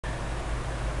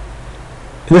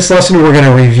In this lesson, we're going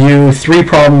to review 3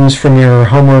 problems from your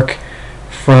homework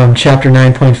from Chapter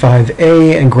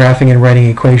 9.5a and graphing and writing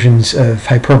equations of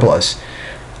hyperbolas.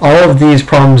 All of these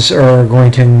problems are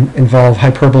going to involve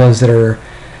hyperbolas that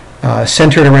are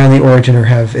centered around the origin or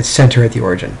have its center at the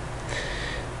origin.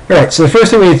 Alright, so the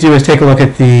first thing we need to do is take a look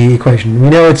at the equation. We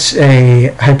know it's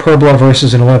a hyperbola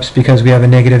versus an ellipse because we have a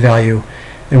negative value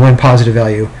and one positive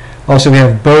value. Also, we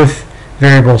have both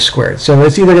variables squared. So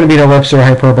it's either going to be an ellipse or a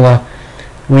hyperbola.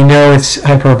 We know it's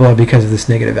hyperbola because of this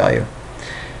negative value.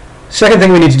 Second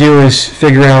thing we need to do is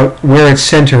figure out where it's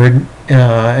centered,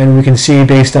 and we can see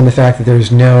based on the fact that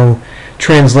there's no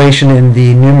translation in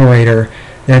the numerator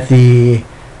that the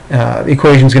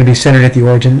equation is going to be centered at the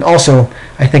origin. Also,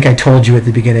 I think I told you at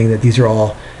the beginning that these are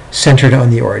all centered on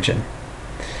the origin.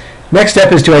 Next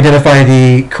step is to identify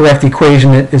the correct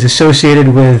equation that is associated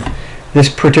with this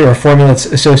particular formula that's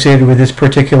associated with this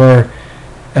particular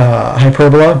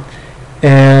hyperbola.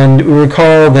 And we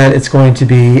recall that it's going to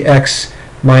be x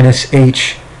minus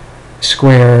h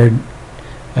squared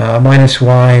minus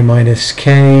y minus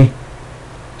k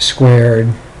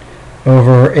squared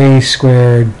over a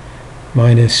squared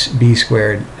minus b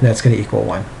squared, and that's going to equal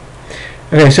 1.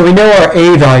 Okay, so we know our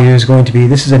a value is going to be,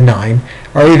 this is a 9,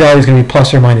 our a value is going to be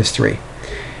plus or minus 3.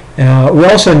 We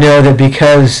also know that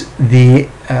because the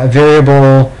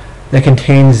variable that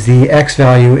contains the x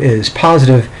value is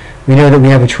positive, we know that we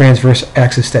have a transverse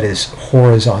axis that is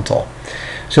horizontal.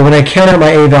 So when I count out my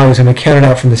a values, I'm going to count it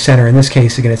out from the center. In this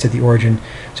case, again, it's at the origin.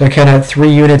 So I count out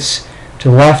 3 units to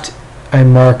the left. I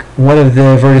mark one of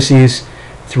the vertices.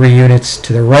 3 units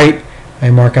to the right. I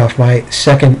mark off my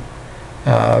second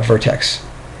vertex.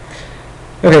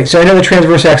 Okay, so I know the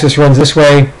transverse axis runs this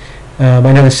way. I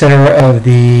know the center of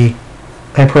the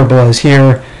hyperbola is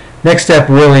here. Next step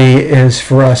really is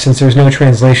for us, since there's no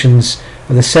translations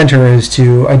of the center, is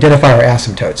to identify our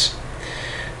asymptotes.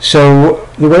 So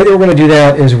the way that we're going to do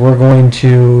that is we're going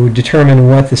to determine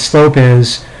what the slope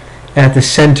is at the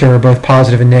center, both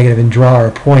positive and negative, and draw our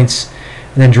points,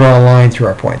 and then draw a line through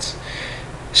our points.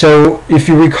 So if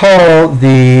you recall,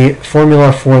 the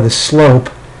formula for the slope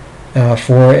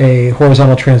for a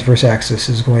horizontal transverse axis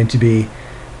is going to be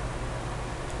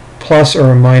plus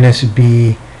or minus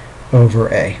b over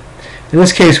a. In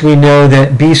this case, we know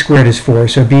that b squared is 4,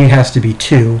 so b has to be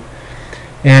 2,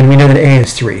 and we know that a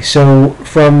is 3. So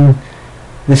from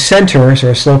the center, so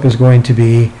our slope is going to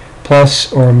be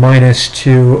plus or minus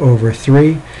 2 over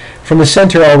 3. From the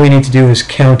center, all we need to do is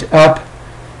count up.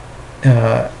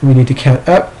 We need to count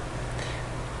up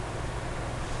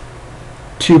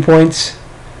 2 points,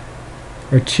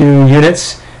 or 2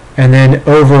 units, and then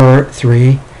over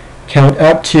 3. Count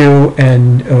up 2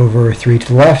 and over 3 to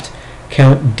the left.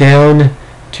 Count down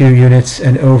 2 units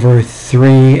and over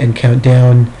 3, and count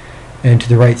down and to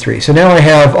the right 3. So now I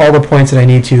have all the points that I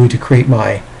need to create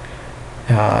my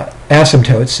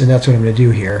asymptotes, and that's what I'm going to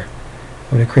do here.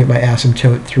 I'm going to create my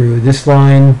asymptote through this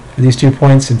line, these 2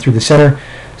 points, and through the center.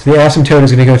 So the asymptote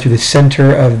is going to go through the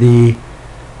center of the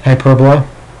hyperbola. And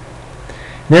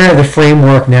then I have the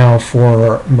framework now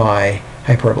for my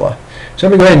hyperbola. So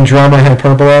I'm going to go ahead and draw my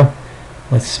hyperbola.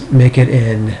 Let's make it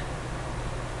in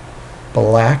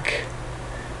black.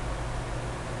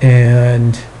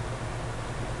 And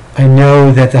I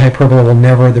know that the hyperbola will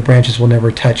never, the branches will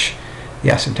never touch the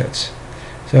asymptotes.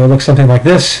 So it looks something like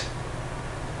this.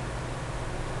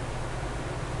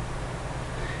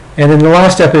 And then the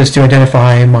last step is to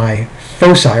identify my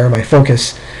foci, or my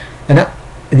focus, and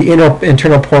the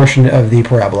internal portion of the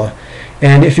parabola.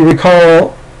 And if you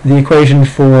recall, the equation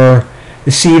for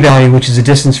the c value, which is the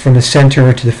distance from the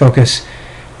center to the focus,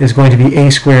 is going to be a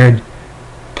squared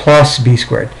plus b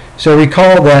squared. So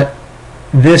recall that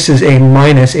this is a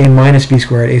minus b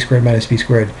squared, a squared minus b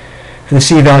squared, for the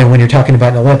c value when you're talking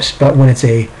about an ellipse, but when it's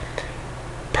a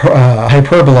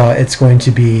hyperbola, it's going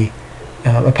to be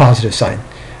a positive sign.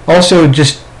 Also,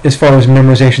 just as far as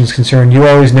memorization is concerned, you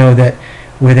always know that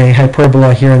with a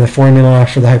hyperbola here in the formula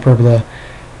for the hyperbola,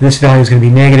 this value is going to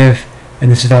be negative,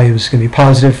 and this value is going to be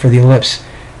positive. For the ellipse,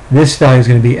 this value is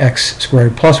going to be x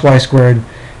squared plus y squared,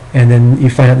 and then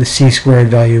you find out the c squared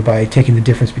value by taking the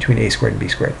difference between a squared and b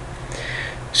squared.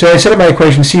 So I set up my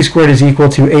equation. C squared is equal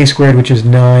to a squared, which is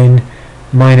 9,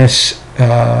 minus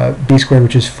b squared,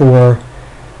 which is 4.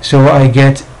 So I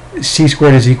get c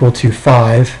squared is equal to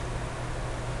 5,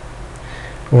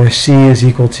 or c is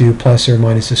equal to plus or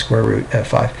minus the square root of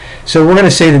 5. So we're going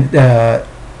to say that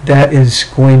that is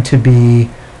going to be,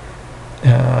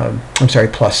 I'm sorry,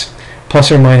 plus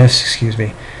or minus, excuse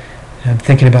me, I'm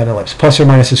thinking about an ellipse, plus or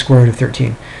minus the square root of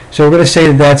 13. So we're going to say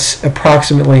that that's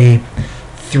approximately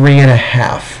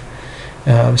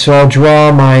 3.5. So I'll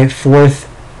draw my fourth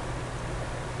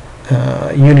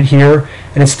unit here,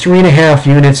 and it's 3.5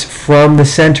 units from the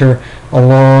center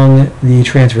along the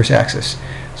transverse axis.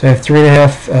 So I have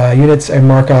 3.5 units. I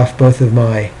mark off both of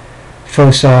my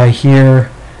foci here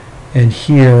and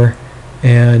here,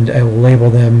 and I will label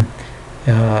them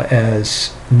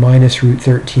as minus root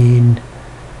 13,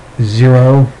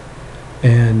 0,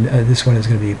 and this one is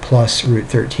going to be plus root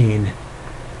 13,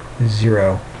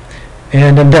 0.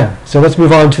 And I'm done. So let's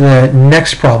move on to the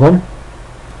next problem.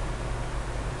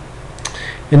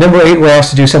 In number 8, we're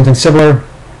asked to do something similar.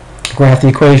 Graph the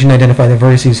equation, identify the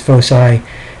vertices, foci, and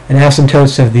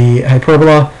asymptotes of the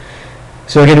hyperbola.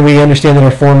 So again, we understand that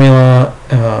our formula,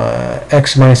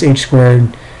 x minus h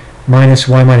squared minus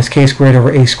y minus k squared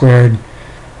over a squared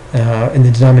in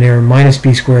the denominator, minus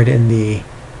b squared in the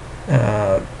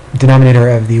denominator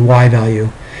of the y value.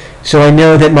 So I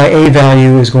know that my a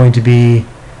value is going to be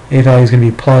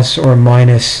plus or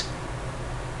minus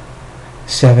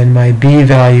 7. My b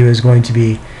value is going to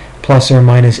be plus or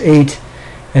minus 8.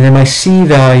 And then my c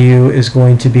value is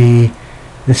going to be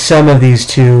the sum of these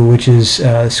two, which is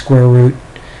the square root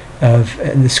of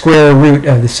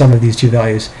the sum of these two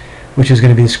values, which is going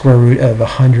to be the square root of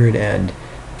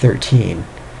 113,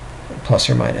 plus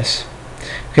or minus.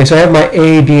 Okay, so I have my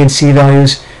a, b, and c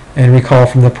values, and recall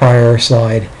from the prior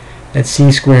slide that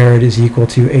c squared is equal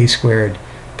to a squared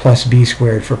plus b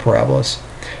squared for parabolas.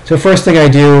 So first thing I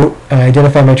do, I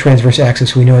identify my transverse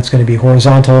axis. We know it's going to be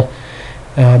horizontal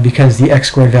because the x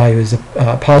squared value is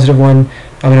a positive one.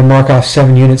 I'm going to mark off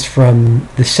 7 units from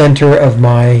the center of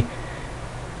my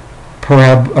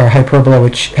hyperbola,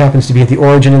 which happens to be at the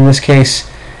origin in this case,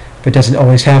 but doesn't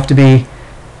always have to be.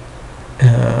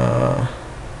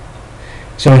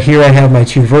 So here I have my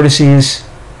 2 vertices,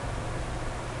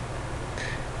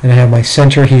 and I have my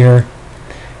center here,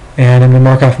 and I'm going to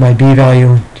mark off my b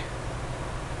value,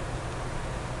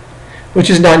 which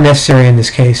is not necessary in this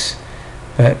case,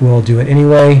 but we'll do it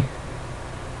anyway.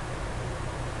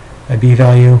 My b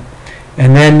value,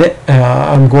 and then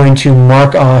I'm going to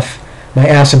mark off my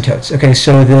asymptotes. Okay,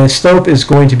 so the slope is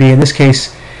going to be, in this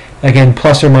case, again,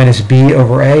 plus or minus b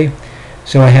over a.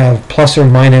 So I have plus or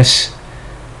minus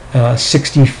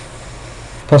 60,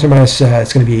 plus or minus,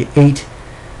 it's going to be 8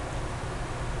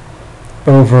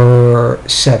 over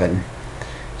 7.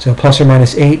 So plus or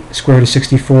minus 8, square root of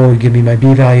 64 would give me my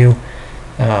b value,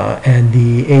 and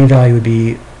the a value would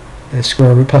be the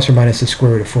square root plus or minus the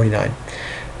square root of 49.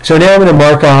 So now I'm going to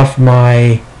mark off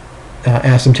my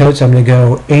asymptotes. I'm going to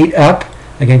go 8 up,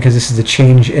 again, because this is the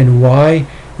change in y.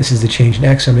 This is the change in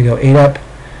x. So I'm going to go 8 up,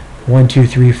 1, 2,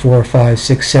 3, 4, 5,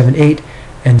 6, 7, 8,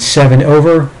 and 7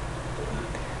 over.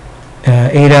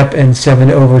 8 up and 7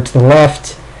 over to the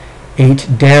left,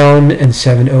 8 down and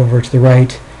 7 over to the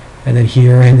right, and then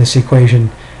here in this equation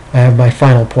I have my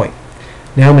final point.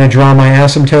 Now I'm going to draw my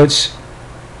asymptotes,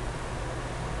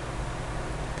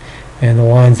 and the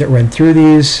lines that run through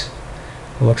these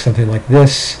will look something like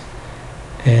this,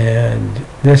 and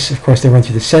this, of course, they run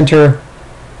through the center.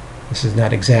 This is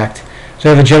not exact. So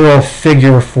I have a general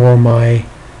figure for my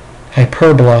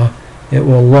hyperbola. It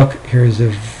will look, here's a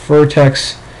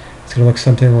vertex, it's going to look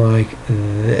something like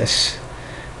this.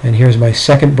 And here's my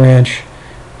second branch.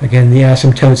 Again, the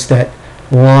asymptotes, that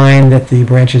line that the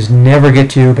branches never get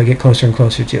to but get closer and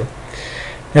closer to.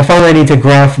 Now finally I need to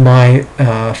graph my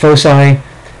foci.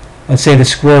 Let's say the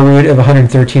square root of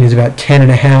 113 is about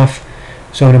 10.5.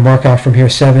 So I'm going to mark off from here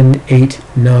 7, 8,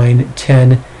 9,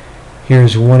 10.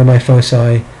 Here's one of my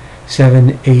foci,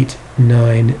 7, 8,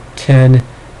 9, 10.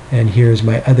 And here's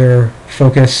my other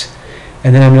focus.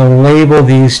 And then I'm going to label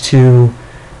these two.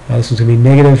 This one's going to be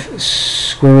negative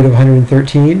square root of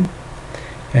 113,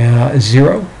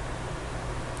 0.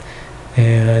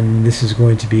 And this is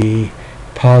going to be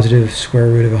positive square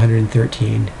root of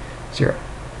 113, 0.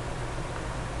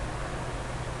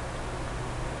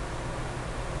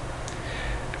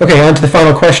 Okay, on to the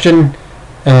final question.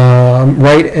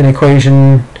 Write an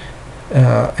equation,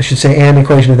 I should say an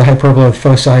equation of the hyperbola of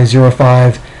foci 0,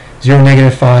 5, 0,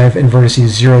 negative 5, and vertices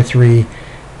 0, 3,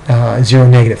 0,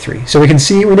 negative 3. So we can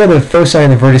see, we know the foci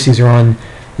and the vertices are on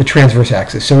the transverse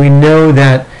axis. So we know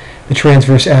that the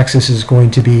transverse axis is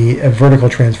going to be a vertical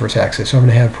transverse axis. So I'm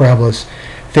going to have parabolas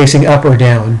facing up or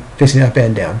down, facing up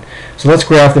and down. So let's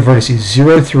graph the vertices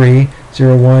 0, 3,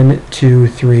 0, 1, 2,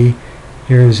 3.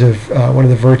 Here's one of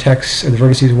the vertex, or the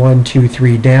vertices 1, 2,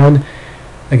 3 down.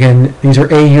 Again, these are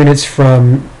a units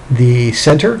from the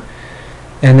center.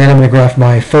 And then I'm going to graph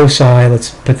my foci.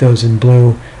 Let's put those in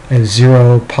blue. I have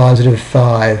 0, positive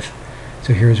 5.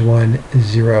 So here's 1,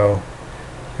 0,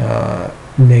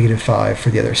 negative 5 for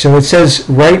the other. So it says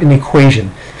write an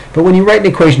equation. But when you write an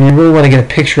equation, you really want to get a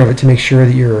picture of it to make sure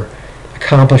that you're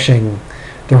accomplishing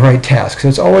the right task. So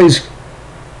it's always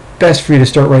best for you to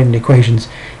start writing equations,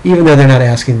 even though they're not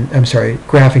asking,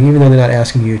 graphing, even though they're not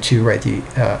asking you to write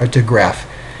or to graph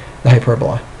the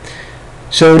hyperbola.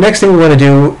 So the next thing we want to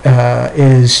do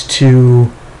is to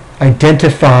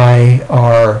identify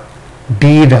our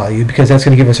b value, because that's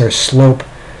going to give us our slope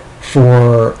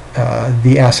for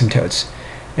the asymptotes.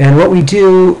 And what we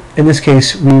do in this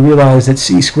case, we realize that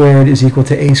c squared is equal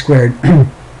to a squared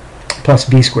plus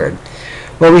b squared.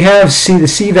 Well, we have the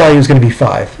c value is going to be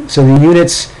 5. So the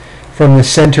units from the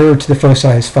center to the foci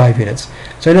is 5 units.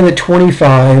 So I know that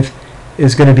 25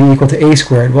 is going to be equal to a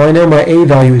squared. Well, I know my a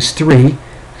value is 3,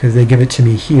 because they give it to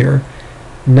me here.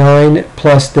 9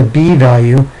 plus the b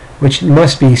value, which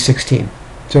must be 16.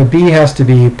 So b has to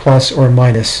be plus or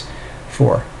minus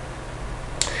 4.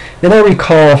 Then I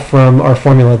recall from our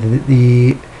formula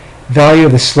the value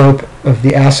of the slope of the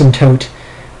asymptote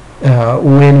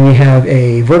when we have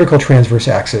a vertical transverse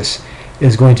axis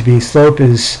is going to be, slope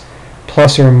is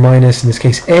plus or minus, in this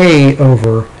case, a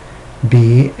over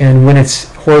b, and when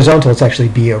it's horizontal, it's actually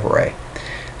b over a.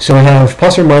 So I have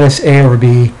plus or minus a over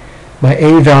b. My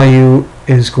a value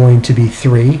is going to be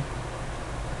 3,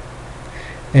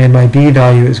 and my b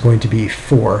value is going to be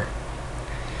 4.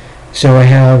 So I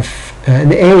have,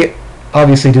 and the a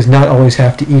obviously does not always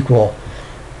have to equal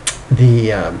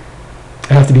the,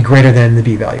 have to be greater than the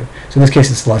b value. So in this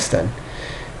case, it's less than.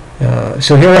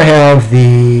 So here I have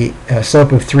the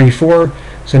slope of 3, 4.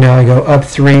 So now I go up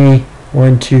 3,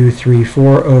 1, 2, 3,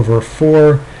 4 over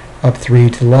 4, up 3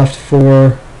 to the left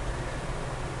 4,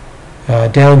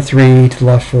 down 3 to the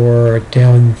left 4,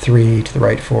 down 3 to the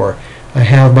right 4. I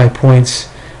have my points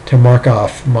to mark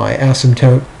off my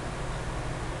asymptote.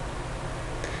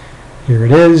 Here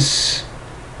it is.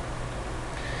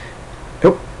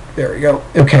 Oh, there we go.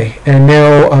 Okay, and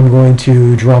now I'm going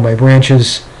to draw my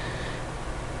branches,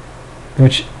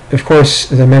 which, of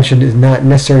course, as I mentioned, is not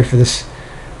necessary for this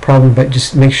problem, but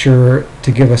just make sure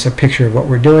to give us a picture of what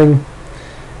we're doing.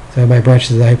 So my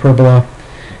branches of the hyperbola.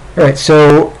 All right,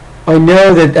 so I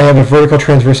know that I have a vertical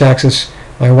transverse axis.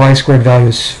 My y squared value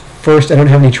is first. I don't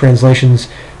have any translations.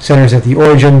 Centers at the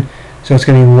origin, so it's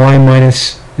going to be y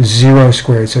minus 0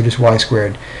 squared, so just y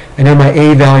squared. I know my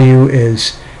a value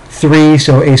is 3,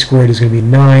 so a squared is going to be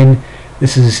 9.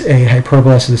 This is a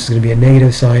hyperbola, so this is going to be a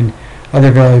negative sign.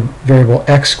 Other variable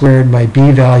x squared, my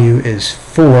b value is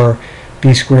 4,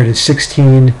 b squared is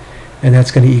 16, and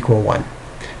that's going to equal 1.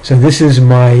 So this is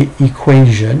my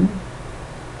equation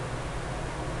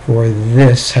for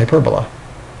this hyperbola.